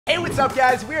Hey, what's up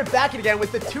guys? We are back again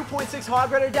with the 2.6 HOG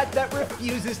Rider deck that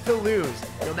refuses to lose.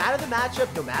 No matter the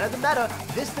matchup, no matter the meta,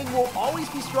 this thing will always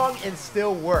be strong and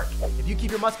still work. If you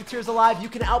keep your Musketeers alive, you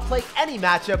can outplay any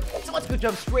matchup, so let's go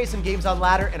jump straight some games on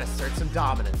ladder and assert some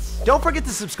dominance. Don't forget to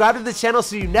subscribe to the channel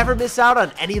so you never miss out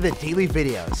on any of the daily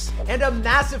videos. And a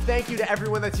massive thank you to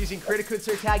everyone that's using creator code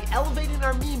SirTag, elevating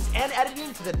our memes and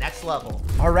editing to the next level.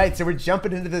 Alright, so we're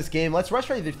jumping into this game. Let's rush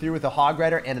right through with a HOG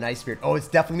Rider and an Ice Spirit. Oh, it's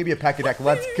definitely gonna be a P.E.K.K.A deck.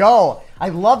 Let's go! I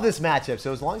love this matchup,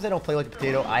 so as long as I don't play like a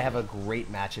potato, I have a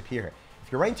great matchup here.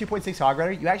 If you're running 2.6 HOG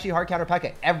Rider, you actually hard counter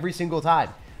P.E.K.K.A every single time.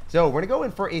 So we're gonna go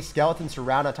in for a Skeleton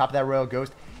Surround on top of that Royal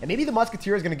Ghost, and maybe the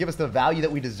Musketeer is gonna give us the value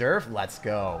that we deserve. Let's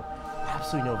go.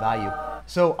 Absolutely no value.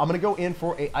 So I'm gonna go in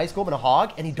for a Ice Golem and a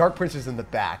Hog, and he Dark Princes in the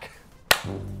back.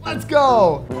 Let's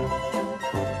go!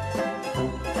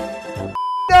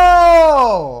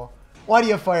 No! Why do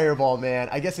you Fireball, man?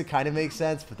 I guess it kind of makes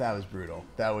sense, but that was brutal.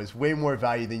 That was way more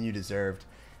value than you deserved.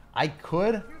 I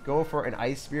could go for an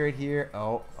Ice Spirit here.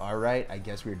 Oh, all right. I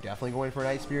guess we're definitely going for an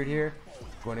Ice Spirit here.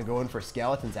 Going to go in for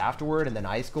Skeletons afterward and then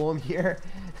Ice Golem here.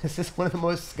 This is one of the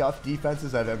most scuffed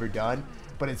defenses I've ever done,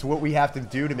 but it's what we have to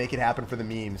do to make it happen for the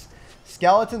memes.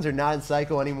 Skeletons are not in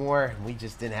cycle anymore. We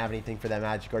just didn't have anything for that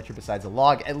Magic Archer besides a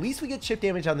log. At least we get chip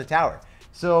damage on the tower.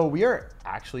 So we are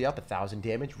actually up 1,000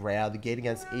 damage right out of the gate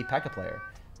against a P.E.K.K.A player.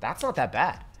 That's not that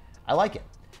bad. I like it.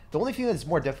 The only thing that's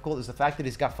more difficult is the fact that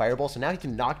he's got Fireball, so now he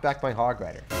can knock back my HOG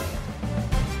Rider.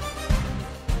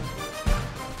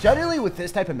 Generally with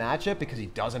this type of matchup, because he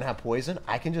doesn't have poison,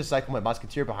 I can just cycle my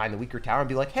Musketeer behind the weaker tower and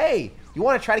be like, hey, you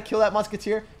want to try to kill that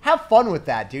Musketeer? Have fun with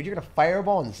that, dude. You're going to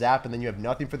Fireball and zap, and then you have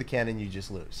nothing for the cannon, you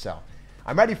just lose. So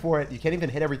I'm ready for it. You can't even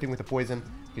hit everything with the poison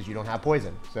because you don't have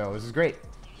poison. So this is great.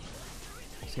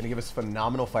 It's going to give us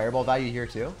phenomenal Fireball value here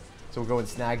too. So we'll go and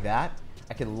snag that.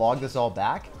 I can log this all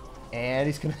back. And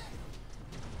he's going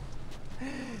to...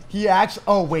 He actually...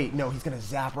 Oh, wait. No, he's going to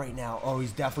zap right now. Oh,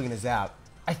 he's definitely going to zap.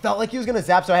 I felt like he was going to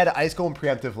zap, so I had to Ice Golem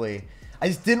preemptively. I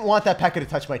just didn't want that P.E.K.K.A to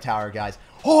touch my tower, guys.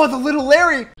 Oh, the little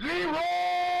Larry!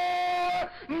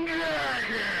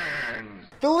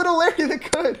 The little Larry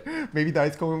that could! Maybe the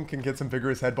Ice Golem can get some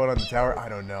vigorous headbutt on the tower. I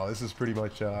don't know. This is pretty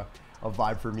much a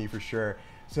vibe for me for sure.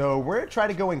 So we're going to try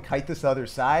to go and kite this other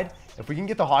side. If we can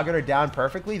get the HOG Rider down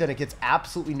perfectly, then it gets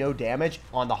absolutely no damage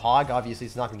on the Hog. Obviously,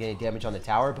 it's not going to get any damage on the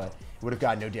tower, but it would have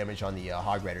gotten no damage on the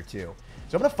HOG Rider too.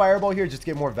 So I'm going to Fireball here just to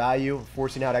get more value,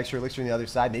 forcing out extra elixir on the other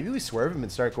side. Maybe we swerve him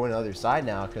and start going to the other side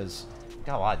now because we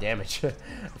got a lot of damage.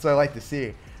 That's what I like to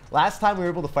see. Last time we were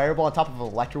able to Fireball on top of an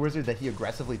Electro Wizard that he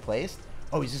aggressively placed.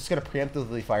 Oh, he's just going to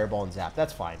preemptively Fireball and zap.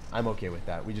 That's fine. I'm okay with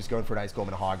that. We just go in for an Ice Golem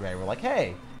and a HOG Rider. We're like,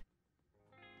 hey.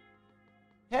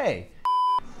 Hey,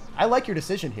 I like your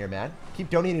decision here, man. Keep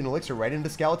donating elixir right into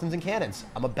skeletons and cannons.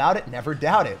 I'm about it, never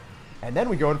doubt it. And then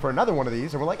we go in for another one of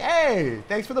these, and we're like, hey,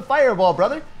 thanks for the Fireball,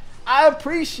 brother. I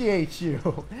appreciate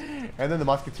you. And then the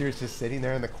Musketeer is just sitting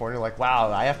there in the corner like,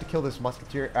 wow, I have to kill this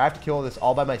Musketeer. I have to kill this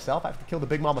all by myself. I have to kill the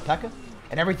Big Mama P.E.K.K.A.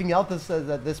 And everything else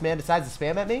that this man decides to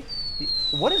spam at me.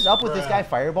 What is up with this guy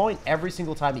Fireballing every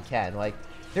single time he can? Like,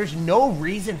 there's no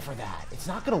reason for that. It's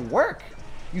not going to work.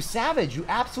 You savage, you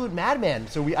absolute madman.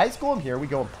 So we Ice Golem here, we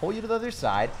go and pull you to the other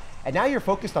side, and now you're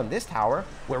focused on this tower,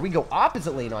 where we go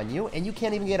opposite lane on you, and you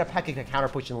can't even get a P.E.K.K.A counter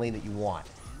push in the lane that you want.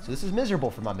 So this is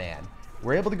miserable for my man.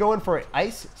 We're able to go in for an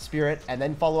Ice Spirit, and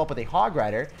then follow up with a HOG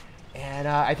Rider, and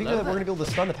I think that we're going to be able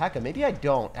to stun the P.E.K.K.A. Maybe I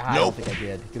don't. I don't think I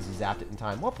did, because he zapped it in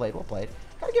time. Well played, well played.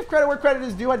 Gotta give credit where credit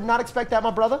is due. I did not expect that,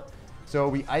 my brother. So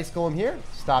we Ice Golem here,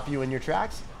 stop you in your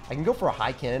tracks. I can go for a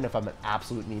high cannon if I'm an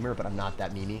absolute memer, but I'm not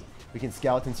that memey. We can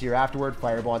Skeletons here afterward,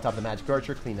 Fireball on top of the Magic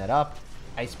Archer, clean that up.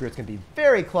 Ice Spirit's going to be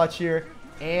very clutch here.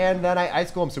 And then I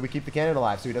Ice Golem so we keep the cannon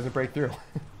alive so he doesn't break through.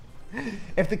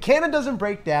 If the cannon doesn't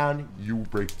break down, you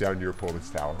break down your opponent's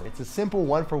tower. It's a simple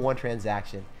one-for-one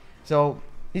transaction. So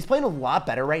he's playing a lot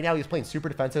better right now. He's playing super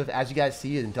defensive. As you guys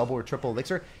see in double or triple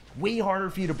elixir, way harder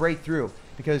for you to break through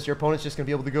because your opponent's just going to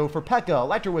be able to go for P.E.K.K.A,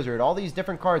 Electro Wizard, all these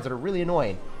different cards that are really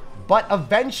annoying. But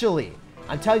eventually,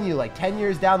 I'm telling you, like 10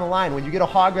 years down the line, when you get a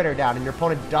HOG Rider down and your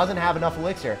opponent doesn't have enough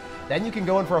elixir, then you can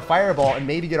go in for a Fireball and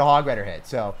maybe get a HOG Rider hit.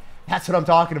 So that's what I'm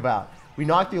talking about. We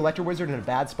knock the Electro Wizard in a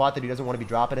bad spot that he doesn't want to be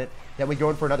dropping it. Then we go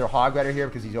in for another HOG Rider here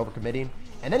because he's overcommitting.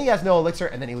 And then he has no elixir,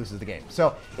 and then he loses the game.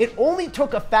 So it only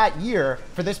took a fat year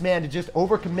for this man to just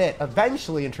overcommit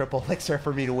eventually in triple elixir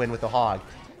for me to win with the HOG.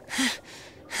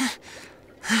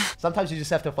 Sometimes you just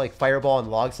have to like Fireball and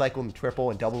log cycle and triple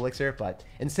and double elixir, but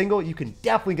in single, you can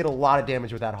definitely get a lot of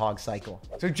damage with that HOG cycle.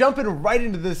 So jumping right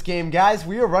into this game, guys,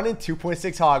 we are running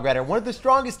 2.6 HOG Rider, one of the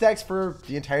strongest decks for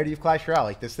the entirety of Clash Royale.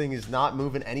 Like, this thing is not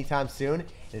moving anytime soon.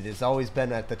 It has always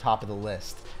been at the top of the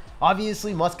list.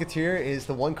 Obviously, Musketeer is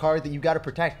the one card that you got to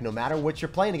protect no matter what you're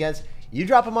playing against. You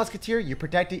drop a Musketeer, you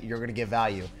protect it, you're going to get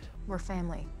value. We're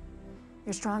family.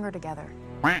 You're stronger together.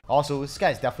 Also, this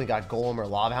guy's definitely got Golem or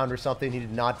Lava Hound or something. He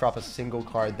did not drop a single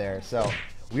card there. So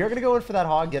we are going to go in for that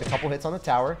hog, get a couple hits on the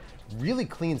tower. Really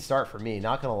clean start for me,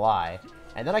 not going to lie.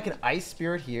 And then I can Ice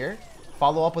Spirit here,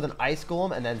 follow up with an Ice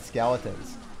Golem, and then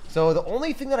Skeletons. So the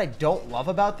only thing that I don't love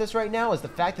about this right now is the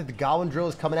fact that the Goblin Drill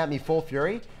is coming at me full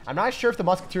fury. I'm not sure if the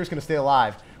Musketeer is going to stay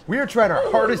alive. We are trying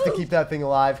our hardest to keep that thing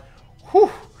alive.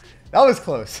 Whew, that was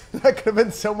close. That could have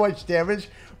been so much damage,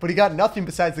 but he got nothing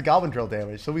besides the Goblin Drill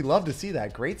damage. So we love to see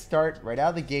that. Great start right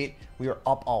out of the gate. We are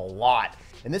up a lot.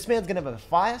 And this man's going to have a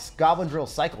fast Goblin Drill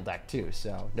cycle deck too.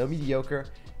 So no mediocre,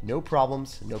 no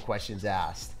problems, no questions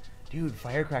asked. Dude,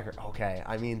 Firecracker. Okay,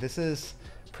 I mean, this is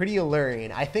pretty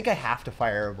alluring. I think I have to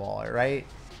Fireball it, right?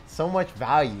 So much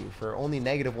value for only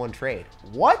 -1 trade.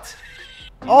 What?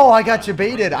 Oh, I got you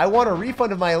baited. I want a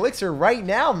refund of my elixir right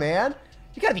now, man.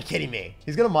 You gotta be kidding me.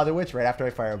 He's gonna Mother Witch right after I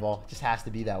Fireball. It just has to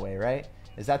be that way, right?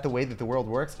 Is that the way that the world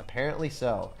works? Apparently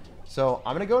so. So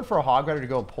I'm gonna go in for a Hog Rider to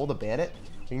go and pull the Bandit.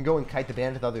 We can go and kite the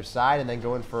Bandit to the other side and then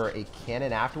go in for a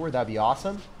cannon afterward. That'd be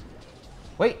awesome.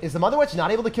 Wait, is the Mother Witch not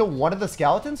able to kill one of the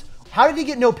skeletons? How did he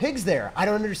get no pigs there? I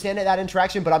don't understand that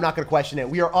interaction, but I'm not going to question it.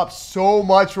 We are up so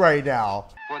much right now.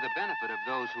 For the benefit of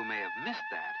those who may have missed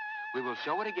that, we will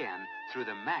show it again through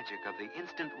the magic of the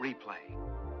instant replay.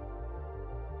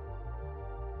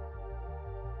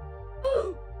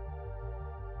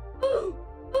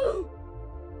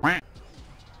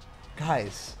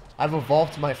 Guys, I've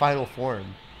evolved to my final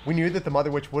form. We knew that the Mother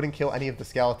Witch wouldn't kill any of the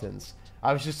skeletons.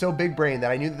 I was just so big brain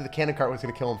that I knew that the cannon cart was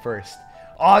going to kill him first.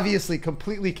 Obviously,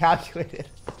 completely calculated.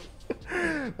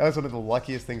 That was one of the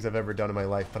luckiest things I've ever done in my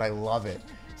life, but I love it.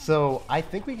 So I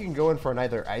think we can go in for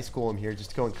another Ice Golem here, just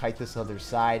to go and kite this other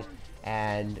side.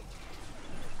 And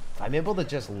if I'm able to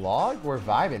just log, we're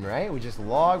vibing, right? We just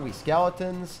log, we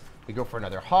skeletons, we go for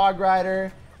another Hog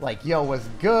Rider. Like, yo, what's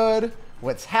good?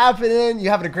 What's happening? You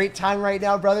having a great time right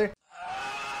now, brother?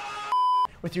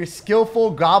 With your skillful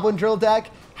Goblin Drill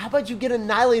deck, how about you get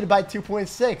annihilated by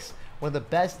 2.6? One of the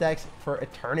best decks for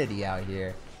eternity out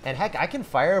here. And heck, I can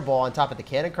Fireball on top of the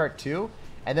cannon cart too,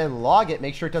 and then log it,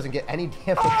 make sure it doesn't get any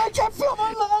damage. Oh, I can't feel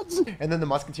my legs! And then the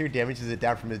Musketeer damages it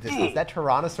down from the distance. That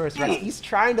Tyrannosaurus Rex, he's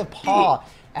trying to paw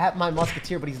at my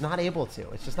Musketeer, but he's not able to.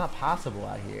 It's just not possible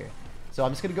out here. So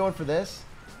I'm just going to go in for this.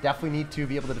 Definitely need to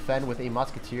be able to defend with a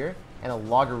Musketeer and a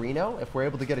Loggerino. If we're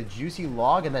able to get a juicy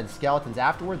log and then skeletons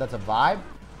afterward, that's a vibe.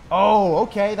 Oh,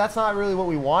 okay, that's not really what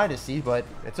we wanted to see, but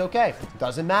it's okay.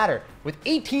 Doesn't matter. With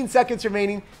 18 seconds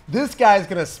remaining, this guy's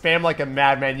going to spam like a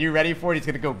madman. You ready for it? He's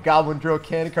going to go Goblin Drill,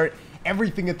 Cannon Cart,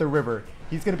 everything at the river.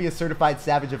 He's going to be a certified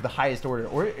savage of the highest order.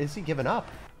 Or is he giving up?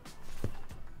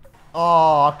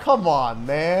 Oh, come on,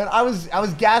 man. I was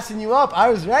gassing you up. I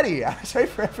was ready. I was ready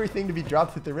for everything to be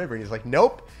dropped at the river. He's like,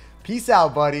 nope. Peace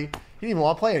out, buddy. He didn't even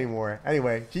want to play anymore.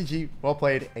 Anyway, GG, well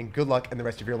played, and good luck in the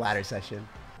rest of your ladder session.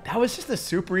 That was just a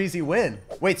super easy win.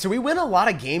 Wait, so we win a lot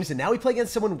of games and now we play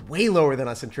against someone way lower than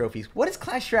us in trophies. What is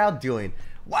Clash Royale doing?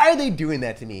 Why are they doing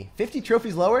that to me? 50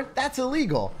 trophies lower? That's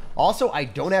illegal. Also, I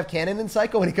don't have cannon in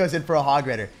cycle when he goes in for a Hog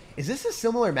Rider. Is this a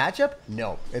similar matchup?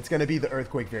 No, it's going to be the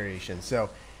Earthquake variation.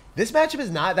 So this matchup is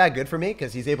not that good for me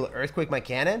because he's able to Earthquake my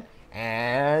cannon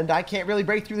and I can't really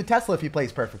break through the Tesla if he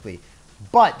plays perfectly.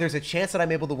 But there's a chance that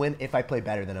I'm able to win if I play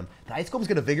better than him. The Ice Golem's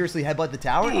going to vigorously headbutt the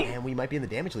tower, and we might be in the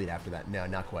damage lead after that. No,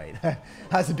 not quite.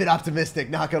 That's a bit optimistic,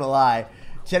 not going to lie.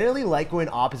 Generally like going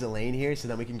opposite lane here so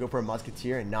that we can go for a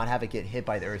Musketeer and not have it get hit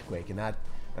by the Earthquake, and that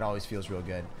always feels real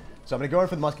good. So I'm going to go in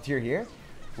for the Musketeer here.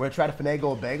 We're going to try to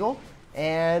finagle a bagel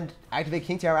and activate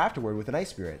King Tower afterward with an Ice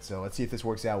Spirit. So let's see if this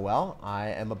works out well. I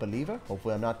am a believer.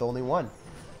 Hopefully I'm not the only one.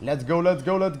 Let's go, let's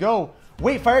go, let's go.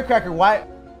 Wait, Firecracker, why...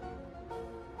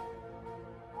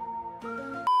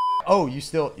 Oh, you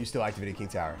still activated King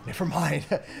Tower. Never mind.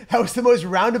 That was the most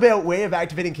roundabout way of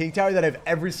activating King Tower that I've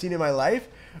ever seen in my life,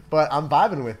 but I'm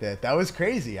vibing with it. That was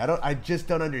crazy. I just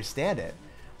don't understand it.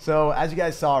 So as you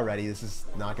guys saw already, this is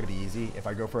not going to be easy. If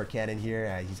I go for a cannon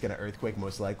here, he's going to Earthquake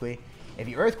most likely. If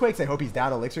he Earthquakes, I hope he's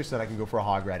down Elixir so that I can go for a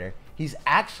Hog Rider. He's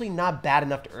actually not bad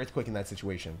enough to Earthquake in that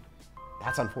situation.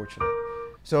 That's unfortunate.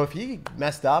 So if he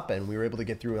messed up and we were able to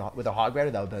get through with a Hog Rider,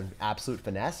 that would have been absolute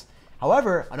finesse.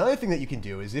 However, another thing that you can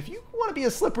do is if you want to be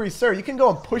a slippery sir, you can go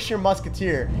and push your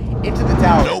Musketeer into the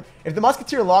tower. Nope. If the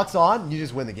Musketeer locks on, you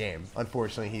just win the game.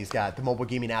 Unfortunately, he's got the mobile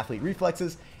gaming athlete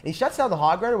reflexes, and he shuts down the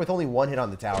Hog Rider with only one hit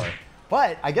on the tower.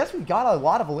 But I guess we got a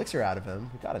lot of elixir out of him.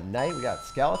 We got a knight, we got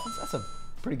skeletons. That's a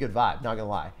pretty good vibe, not gonna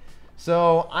lie.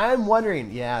 So I'm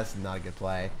wondering, yeah, this is not a good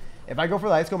play. If I go for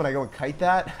the Ice Golem and I go and kite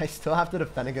that, I still have to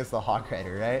defend against the Hog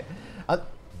Rider, right?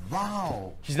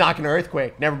 Wow. She's not going to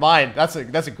Earthquake. Never mind. That's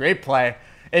a great play.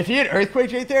 If he had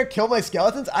Earthquake right there, killed my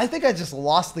skeletons, I think I just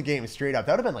lost the game straight up.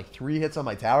 That would have been like 3 hits on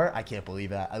my tower. I can't believe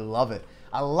that. I love it.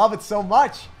 I love it so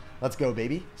much. Let's go,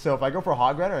 baby. So if I go for a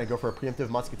Hog Rider and I go for a preemptive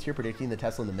Musketeer predicting the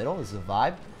Tesla in the middle, this is a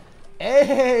vibe.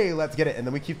 Hey, let's get it. And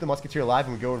then we keep the Musketeer alive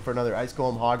and we go in for another Ice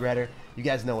Golem Hog Rider. You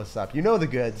guys know what's up. You know the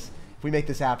goods. If we make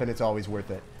this happen, it's always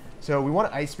worth it. So we want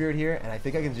an Ice Spirit here, and I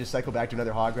think I can just cycle back to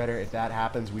another Hog Rider. If that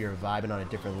happens, we are vibing on a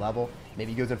different level.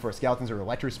 Maybe he goes in for a Skeletons or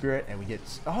Electro Spirit, and we get...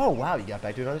 Oh, wow, you got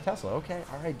back to another Tesla. Okay,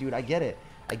 all right, dude, I get it.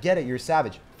 I get it. You're a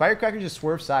savage. Firecracker just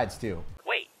swerve sides, too.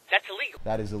 Wait, that's illegal.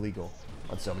 That is illegal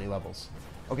on so many levels.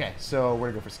 Okay, so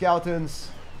we're going to go for Skeletons.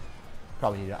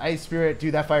 Probably need an Ice Spirit.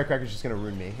 Dude, that Firecracker is just going to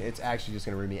ruin me. It's actually just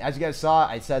going to ruin me. As you guys saw,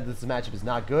 I said this matchup is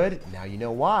not good. Now you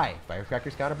know why.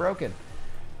 Firecracker's kind of broken.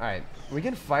 All right, we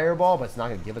can Fireball, but it's not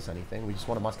going to give us anything. We just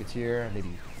want a Musketeer, maybe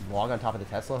log on top of the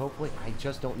Tesla, hopefully. I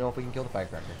just don't know if we can kill the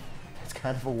Firecracker. That's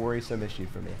kind of a worrisome issue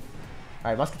for me. All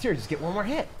right, Musketeer, just get one more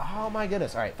hit. Oh, my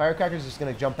goodness. All right, Firecracker's just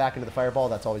going to jump back into the Fireball.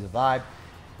 That's always a vibe.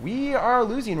 We are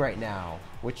losing right now,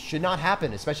 which should not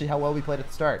happen, especially how well we played at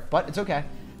the start. But it's okay.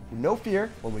 No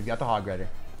fear when we've got the Hog Rider.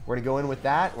 We're going to go in with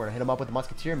that. We're going to hit him up with the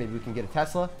Musketeer. Maybe we can get a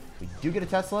Tesla. We do get a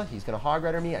Tesla. He's going to Hog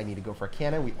Rider me. I need to go for a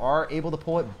cannon. We are able to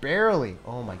pull it barely.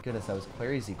 Oh my goodness, that was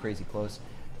crazy, crazy close.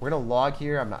 We're going to log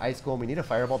here. I'm going to Ice Golem. We need a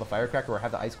Fireball the Firecracker or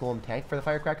have the Ice Golem tank for the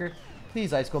Firecracker.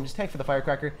 Please, Ice Golem, just tank for the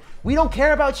Firecracker. We don't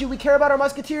care about you. We care about our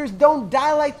Musketeers. Don't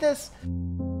die like this.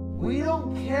 We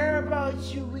don't care about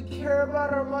you. We care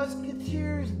about our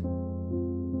Musketeers.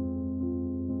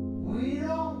 We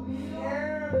don't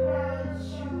care about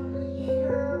you. We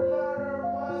care about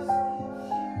our Musketeers.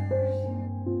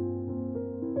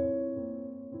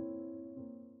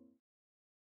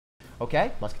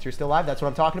 Okay, Musketeer's still alive. That's what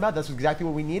I'm talking about. That's exactly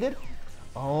what we needed.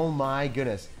 Oh my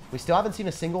goodness. We still haven't seen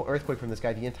a single Earthquake from this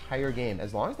guy the entire game.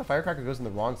 As long as the Firecracker goes on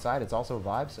the wrong side, it's also a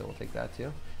vibe, so we'll take that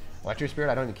too. Electro Spirit,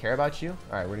 I don't even care about you.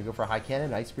 All right, we're going to go for a High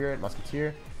Cannon, Ice Spirit,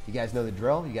 Musketeer. You guys know the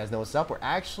drill. You guys know what's up. We're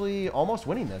actually almost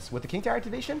winning this. With the King Tower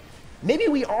activation, maybe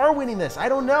we are winning this. I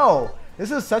don't know. This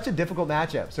is such a difficult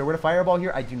matchup. So we're going to Fireball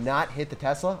here. I do not hit the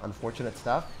Tesla. Unfortunate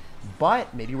stuff.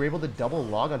 But maybe we're able to double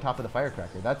log on top of the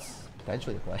Firecracker. That's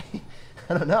potentially a play.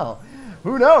 I don't know.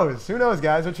 Who knows? Who knows,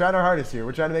 guys? We're trying our hardest here.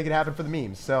 We're trying to make it happen for the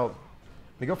memes. So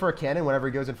we go for a cannon whenever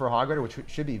he goes in for a Hog Rider, which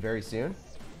should be very soon.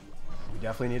 We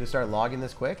definitely need to start logging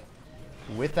this quick.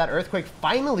 With that Earthquake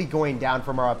finally going down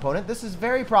from our opponent, this is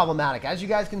very problematic. As you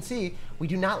guys can see, we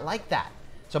do not like that.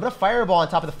 So I'm going to Fireball on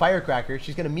top of the Firecracker.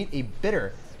 She's going to meet a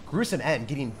bitter, gruesome end,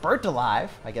 getting burnt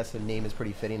alive. I guess the name is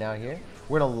pretty fitting out here.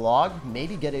 We're going to log,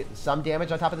 maybe get some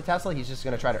damage on top of the Tesla. He's just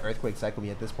going to try to Earthquake cycle me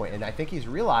at this point. And I think he's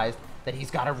realized that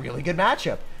he's got a really good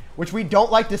matchup, which we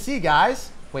don't like to see,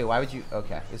 guys. Wait, why would you?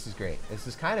 Okay, this is great. This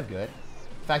is kind of good.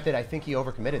 The fact that I think he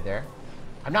overcommitted there.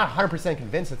 I'm not 100%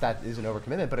 convinced that that is an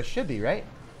overcommitment, but it should be, right?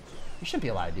 You shouldn't be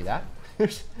allowed to do that.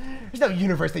 There's no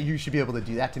universe that you should be able to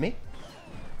do that to me.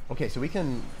 Okay, so we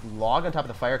can log on top of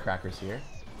the Firecrackers here.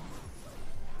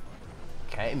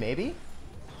 Okay, maybe.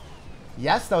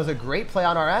 Yes, that was a great play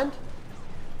on our end.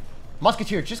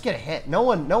 Musketeer, just get a hit. No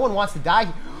one wants to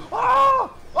die.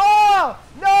 Oh! Oh!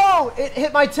 No! It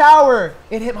hit my tower.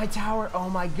 It hit my tower. Oh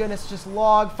my goodness. Just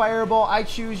log, Fireball. I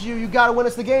choose you. You gotta win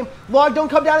us the game. Log, don't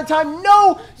come down in time.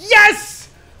 No! Yes!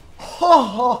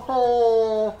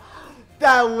 Oh,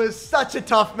 that was such a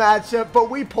tough matchup, but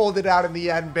we pulled it out in the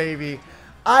end, baby.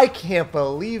 I can't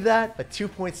believe that a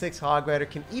 2.6 Hog Rider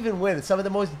can even win some of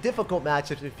the most difficult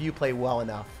matchups if you play well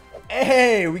enough.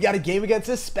 Hey, we got a game against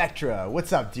a Spectra.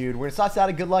 What's up, dude? We're gonna toss out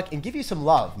a good luck and give you some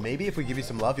love. Maybe if we give you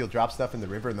some love, you'll drop stuff in the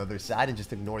river on the other side and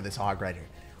just ignore this Hog Rider.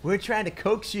 We're trying to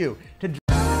coax you to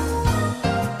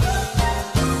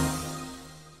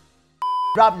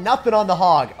drop nothing on the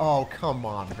Hog. Oh, come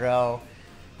on, bro.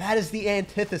 That is the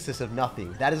antithesis of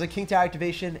nothing. That is a King Tower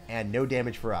activation and no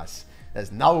damage for us.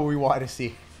 That's not what we want to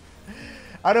see.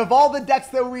 Out of all the decks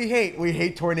that we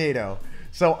hate Tornado.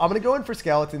 So I'm going to go in for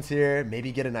Skeletons here,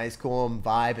 maybe get an Ice Golem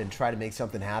vibe and try to make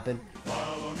something happen.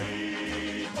 Follow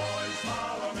me, boys,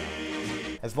 follow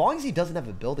me. As long as he doesn't have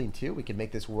a building too, we can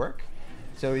make this work.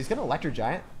 So he's going to Electro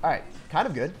Giant. All right, kind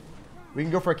of good. We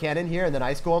can go for a cannon here and then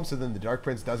Ice Golem so then the Dark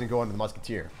Prince doesn't go into the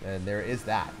Musketeer. And there is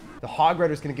that. The Hog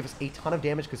Rider is going to give us a ton of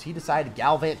damage because he decided to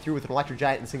Galvant through with an Electro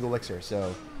Giant and single Elixir.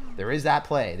 So there is that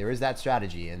play. There is that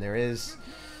strategy. And there is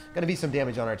going to be some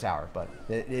damage on our tower. But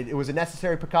it was a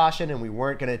necessary precaution and we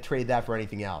weren't going to trade that for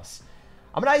anything else.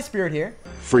 I'm going to Ice Spirit here.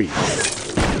 Free.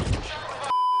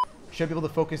 Should be able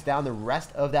to focus down the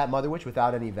rest of that Mother Witch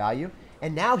without any value.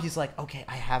 And now he's like, okay,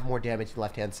 I have more damage to the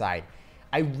left-hand side.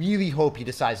 I really hope he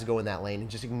decides to go in that lane and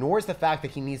just ignores the fact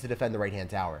that he needs to defend the right-hand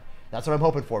tower. That's what I'm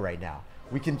hoping for right now.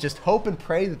 We can just hope and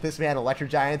pray that this man Electro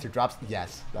Giants or drops...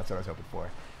 Yes, that's what I was hoping for.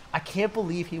 I can't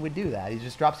believe he would do that. He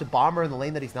just drops a bomber in the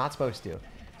lane that he's not supposed to.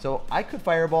 So I could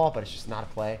Fireball, but it's just not a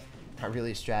play. Not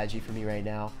really a strategy for me right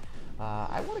now.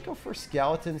 I want to go for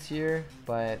Skeletons here,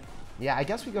 but... Yeah, I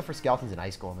guess we go for Skeletons and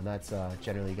Ice Golem, and that's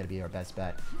generally going to be our best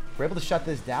bet. We're able to shut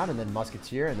this down, and then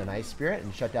Musketeer, and then Ice Spirit,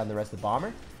 and shut down the rest of the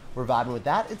Bomber. We're vibing with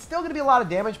that. It's still going to be a lot of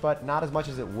damage, but not as much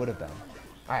as it would have been.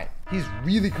 All right, he's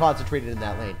really concentrated in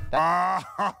that lane.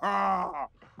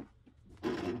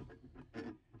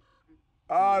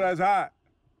 Oh, that's hot.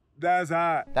 That's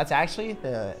hot. That's actually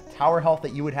the tower health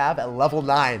that you would have at level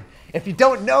 9. If you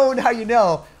don't know, now you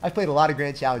know. I've played a lot of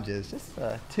Grand Challenges. Just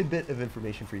a tidbit of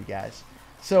information for you guys.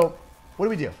 So, what do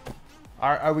we do?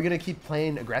 Are we going to keep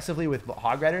playing aggressively with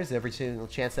Hog Riders every single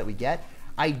chance that we get?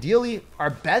 Ideally, our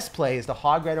best play is the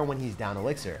Hog Rider when he's down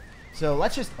Elixir. So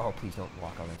let's just... Oh, please don't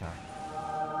walk on the tower.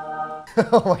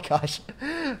 Oh my gosh.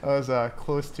 That was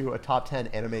close to a top 10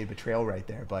 anime betrayal right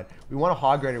there. But we want a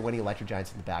Hog Rider when he Electro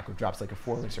Giants in the back or drops like a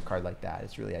 4 Elixir card like that.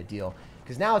 It's really ideal.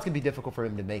 Because now it's going to be difficult for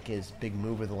him to make his big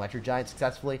move with Electro Giant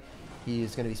successfully.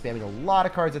 He's going to be spamming a lot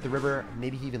of cards at the river.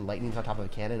 Maybe he even Lightnings on top of a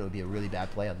cannon. It would be a really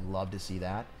bad play. I'd love to see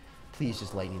that. Please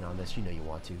just Lightning on this. You know you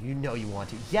want to. You know you want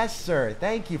to. Yes, sir.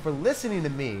 Thank you for listening to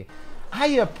me. I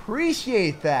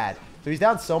appreciate that. So he's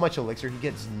down so much Elixir. He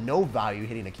gets no value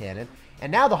hitting a cannon.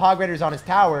 And now the Hog Rider's on his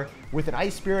tower with an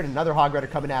Ice Spirit and another Hog Rider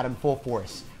coming at him full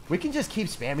force. We can just keep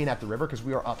spamming at the river because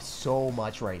we are up so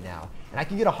much right now. And I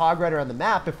can get a Hog Rider on the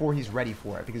map before he's ready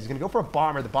for it because he's going to go for a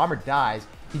Bomber. The Bomber dies.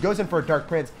 He goes in for a Dark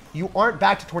Prince. You aren't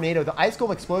back to Tornado. The Ice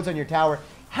Golem explodes on your tower.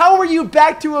 How are you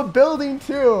back to a building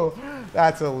too?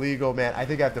 That's illegal, man. I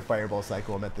think I have to Fireball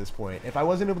Cycle him at this point. If I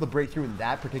wasn't able to break through in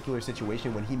that particular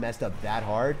situation when he messed up that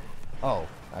hard. Oh,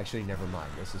 actually, never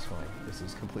mind. This is fine. This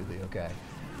is completely okay.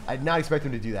 I did not expect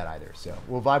him to do that either. So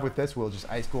we'll vibe with this. We'll just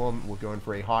Ice Golem. We'll go in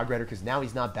for a Hog Rider because now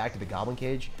he's not back to the Goblin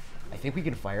Cage. I think we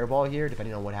can Fireball here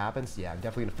depending on what happens. Yeah, I'm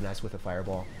definitely going to finesse with a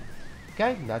Fireball.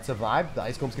 Okay, that's a vibe. The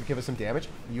Ice Golem's going to give us some damage.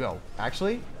 Yo,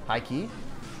 actually, high key.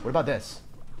 What about this?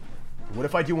 What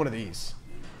if I do one of these?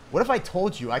 What if I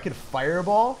told you I could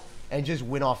Fireball and just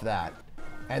win off that?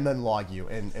 And then log you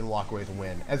and walk away with a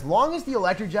win. As long as the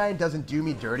Electro Giant doesn't do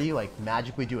me dirty, like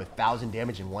magically do 1,000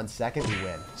 damage in 1 second, we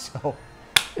win. So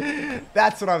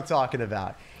that's what I'm talking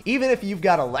about. Even if you've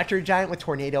got Electro Giant with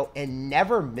Tornado and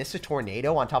never miss a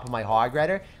Tornado on top of my Hog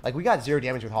Rider, like we got 0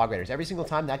 damage with Hog Riders. Every single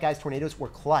time that guy's Tornadoes were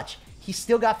clutch. He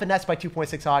still got finessed by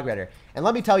 2.6 Hog Rider. And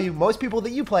let me tell you, most people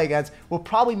that you play against will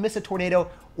probably miss a Tornado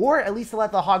or at least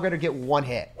let the Hog Rider get 1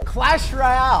 hit. Clash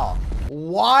Royale.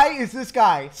 Why is this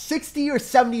guy 60 or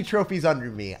 70 trophies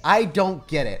under me? I don't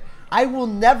get it. I will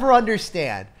never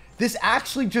understand. This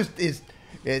actually just is...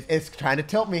 It's trying to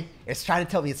tilt me. It's trying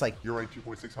to tilt me. It's like, you're right,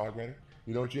 2.6 Hog Rider.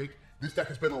 You know, Jake, this deck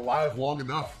has been alive long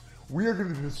enough. We are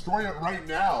going to destroy it right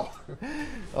now.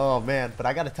 Oh, man. But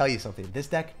I got to tell you something. This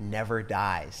deck never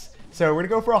dies. So we're going to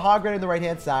go for a Hog Rider on the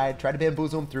right-hand side. Try to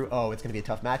bamboozle him through. Oh, it's going to be a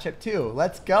tough matchup, too.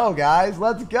 Let's go, guys.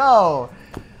 Let's go.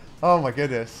 Oh, my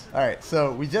goodness. All right.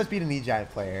 So we just beat an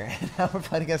E-Giant player. And now we're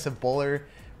playing against a bowler.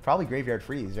 Probably Graveyard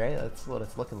Freeze, right? That's what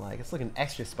it's looking like. It's looking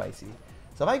extra spicy.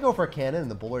 So if I go for a cannon and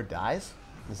the bowler dies,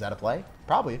 is that a play?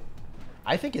 Probably.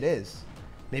 I think it is.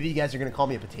 Maybe you guys are going to call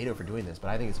me a potato for doing this, but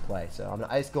I think it's a play. So I'm going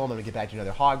to Ice Golem. I'm going to get back to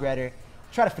another Hog Rider.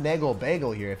 Try to finagle a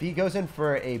bagel here. If he goes in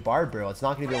for a Bard Barrel, it's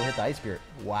not going to be able to hit the Ice Spirit.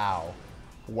 Wow.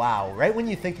 Wow. Right when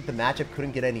you think that the matchup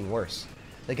couldn't get any worse.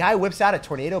 The guy whips out a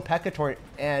Tornado, P.E.K.K.A,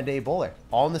 and a Bowler.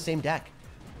 All in the same deck.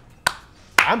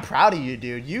 I'm proud of you,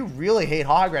 dude. You really hate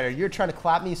Hog Rider. You're trying to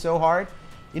clap me so hard.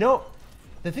 You know,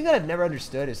 the thing that I've never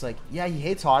understood is like, yeah, he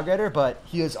hates Hog Rider, but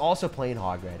he is also playing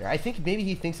Hog Rider. I think maybe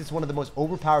he thinks it's one of the most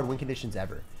overpowered win conditions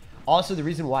ever. Also, the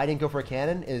reason why I didn't go for a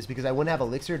cannon is because I wouldn't have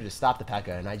Elixir to stop the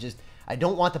P.E.K.K.A, and I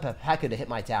don't want the P.E.K.K.A to hit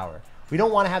my tower. We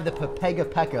don't want to have the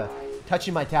P.E.K.K.A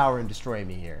touching my tower and destroying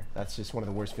me here. That's just one of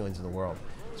the worst feelings in the world.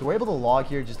 So we're able to log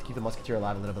here just to keep the Musketeer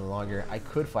alive a little bit longer. I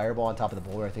could Fireball on top of the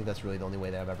Bowler. I think that's really the only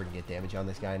way that I'm ever going to get damage on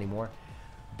this guy anymore.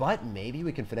 But maybe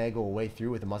we can finagle a way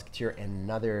through with the Musketeer and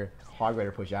another Hog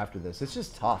Rider push after this. It's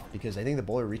just tough because I think the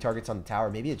Bowler retargets on the tower.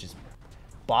 Maybe it just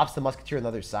bops the Musketeer on the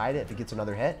other side if it gets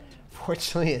another hit.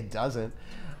 Fortunately, it doesn't.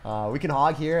 We can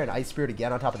Hog here and Ice Spirit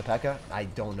again on top of the P.E.K.K.A. I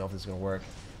don't know if this is going to work.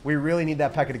 We really need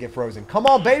that P.E.K.K.A to get frozen. Come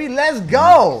on, baby. Let's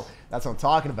go. That's what I'm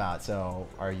talking about. So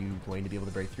are you going to be able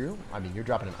to break through? I mean, you're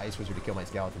dropping an Ice Wizard to kill my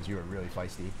Skeletons. You are really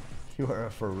feisty. You are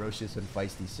a ferocious and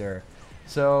feisty sir.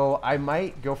 So I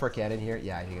might go for a cannon here.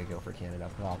 Yeah, I think I go for a cannon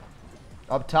up top.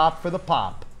 Up top for the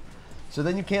pop. So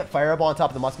then you can't Fireball on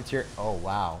top of the Musketeer. Oh,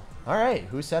 wow. All right,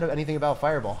 who said anything about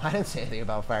Fireball? I didn't say anything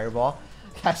about Fireball.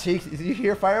 Gosh, did you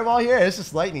hear Fireball here? It's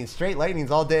just lightning, straight lightnings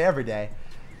all day, every day.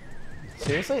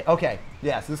 Seriously? Okay,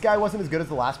 yeah, so this guy wasn't as good as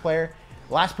the last player.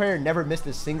 The last player never missed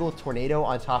a single tornado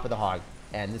on top of the hog,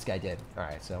 and this guy did. All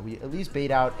right, so we at least bait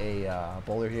out a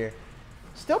bowler here.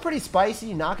 Still pretty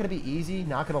spicy, not going to be easy,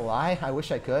 not going to lie. I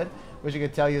wish I could. Wish I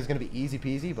could tell you it was going to be easy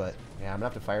peasy, but yeah, I'm going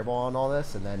to have to Fireball on all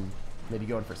this, and then maybe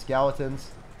going for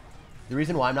skeletons. The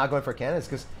reason why I'm not going for cannon is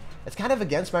because it's kind of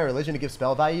against my religion to give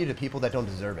spell value to people that don't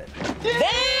deserve it.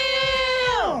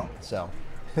 Damn! So,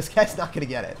 this guy's not going to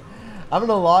get it. I'm going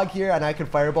to log here, and I can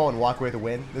Fireball and walk away with a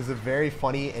win. This is a very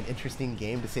funny and interesting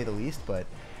game, to say the least, but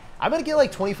I'm going to get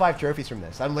like 25 trophies from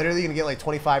this. I'm literally going to get like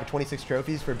 25 or 26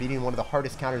 trophies for beating one of the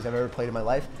hardest counters I've ever played in my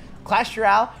life. Clash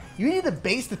Royale, you need to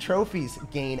base the trophies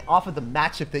gain off of the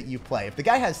matchup that you play. If the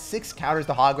guy has 6 counters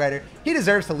to Hog Rider, he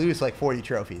deserves to lose like 40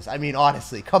 trophies. I mean,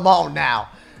 honestly, come on now.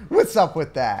 What's up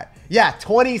with that? Yeah,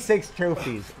 26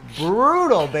 trophies.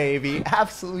 Brutal, baby.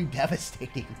 Absolutely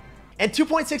devastating. And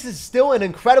 2.6 is still an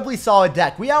incredibly solid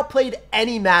deck. We outplayed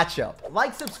any matchup.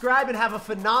 Like, subscribe, and have a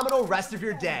phenomenal rest of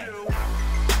your day.